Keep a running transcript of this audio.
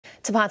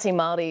Pāti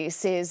Māori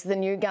says the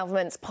new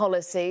government's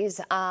policies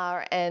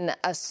are an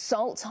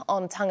assault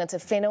on tangata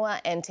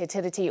whenua and te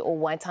tiriti o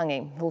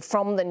Waitangi. Well,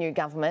 from the new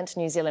government,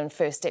 New Zealand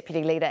First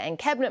Deputy Leader and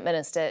Cabinet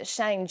Minister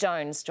Shane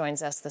Jones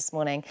joins us this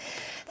morning.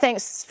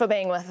 Thanks for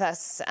being with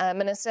us,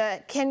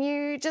 Minister. Can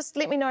you just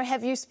let me know,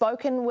 have you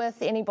spoken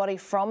with anybody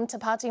from Te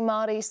Pāti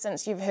Māori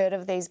since you've heard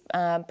of these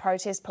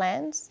protest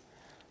plans?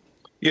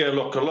 Yeah,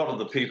 look, a lot of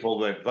the people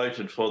that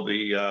voted for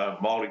the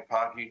Māori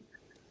Party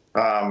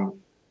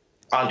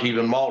aren't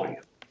even Māori.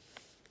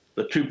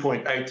 The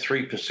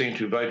 2.83%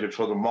 who voted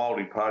for the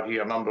Māori Party,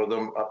 a number of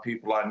them are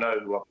people I know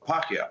who are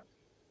pākehā,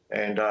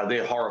 and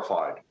they're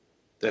horrified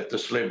that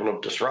this level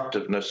of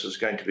disruptiveness is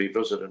going to be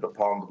visited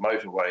upon the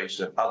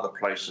motorways and other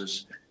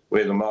places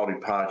where the Māori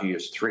Party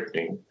is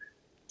threatening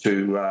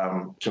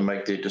to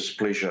make their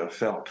displeasure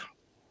felt.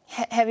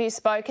 Have you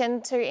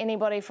spoken to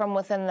anybody from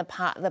within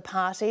the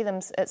party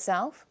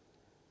itself?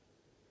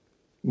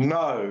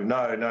 No.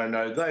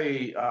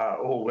 They are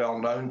all well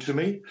known to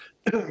me.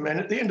 And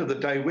at the end of the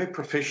day, we're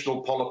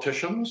professional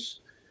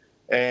politicians.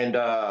 And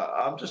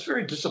I'm just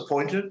very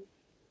disappointed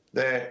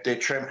that they're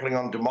trampling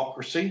on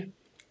democracy.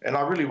 And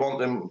I really want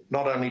them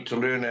not only to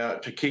learn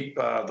to keep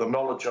the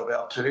knowledge of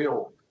our te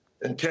reo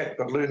intact,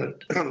 but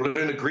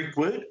learn a Greek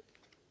word.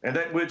 And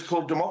that word's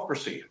called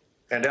democracy.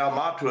 And our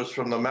mātuas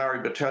from the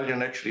Maori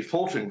Battalion actually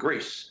fought in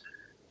Greece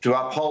to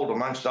uphold,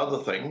 amongst other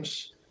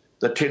things,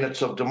 the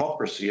tenets of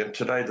democracy. And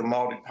today the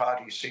Māori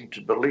Party seem to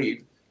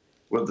believe,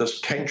 with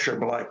this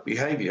tantrum-like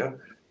behaviour,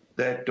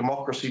 that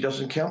democracy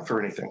doesn't count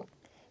for anything.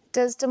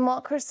 Does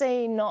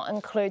democracy not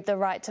include the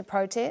right to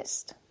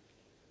protest?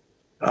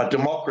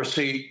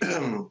 Democracy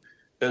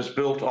is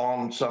built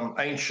on some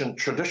ancient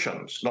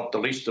traditions, not the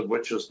least of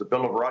which is the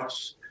Bill of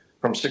Rights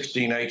from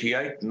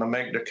 1688 and the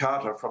Magna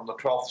Carta from the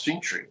 12th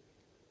century.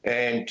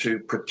 And to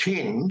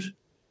pretend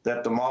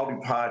that the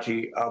Māori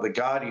Party are the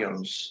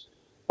guardians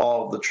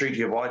of the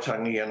Treaty of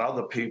Waitangi and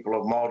other people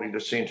of Māori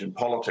descent in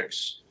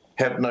politics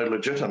have no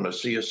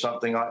legitimacy is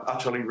something I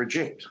utterly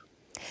reject.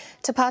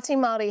 Te Pāti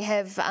Māori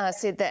have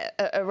said that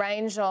a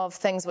range of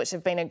things which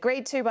have been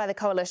agreed to by the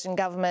coalition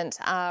government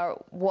are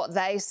what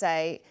they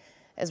say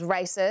is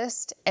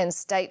racist and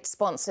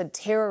state-sponsored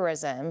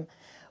terrorism.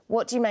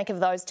 What do you make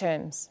of those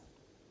terms?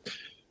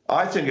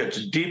 I think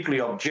it's deeply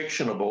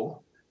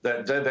objectionable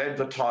that they've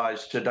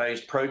advertised today's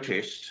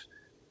protest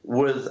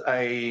with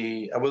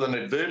an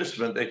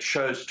advertisement that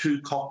shows two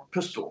cocked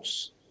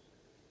pistols,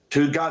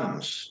 two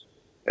guns,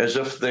 as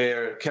if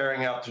they're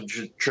carrying out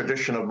the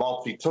tradition of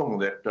multi-tung,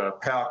 that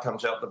power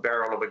comes out the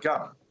barrel of a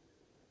gun.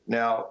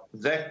 Now,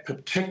 that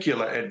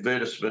particular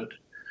advertisement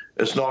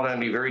is not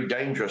only very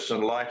dangerous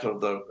in light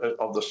of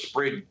the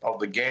spread of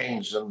the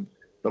gangs in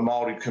the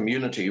Māori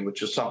community,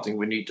 which is something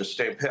we need to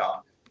stamp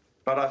out,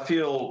 but I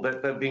feel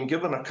that they've been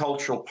given a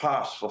cultural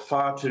pass for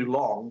far too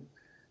long,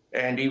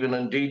 and even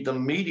indeed the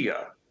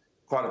media,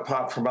 quite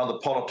apart from other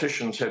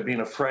politicians, have been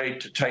afraid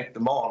to take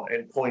them on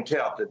and point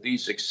out that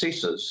these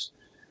excesses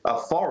are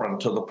foreign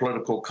to the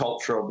political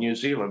culture of New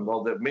Zealand.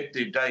 Well, they've met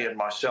their day in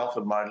myself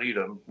and my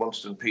leader,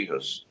 Winston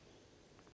Peters.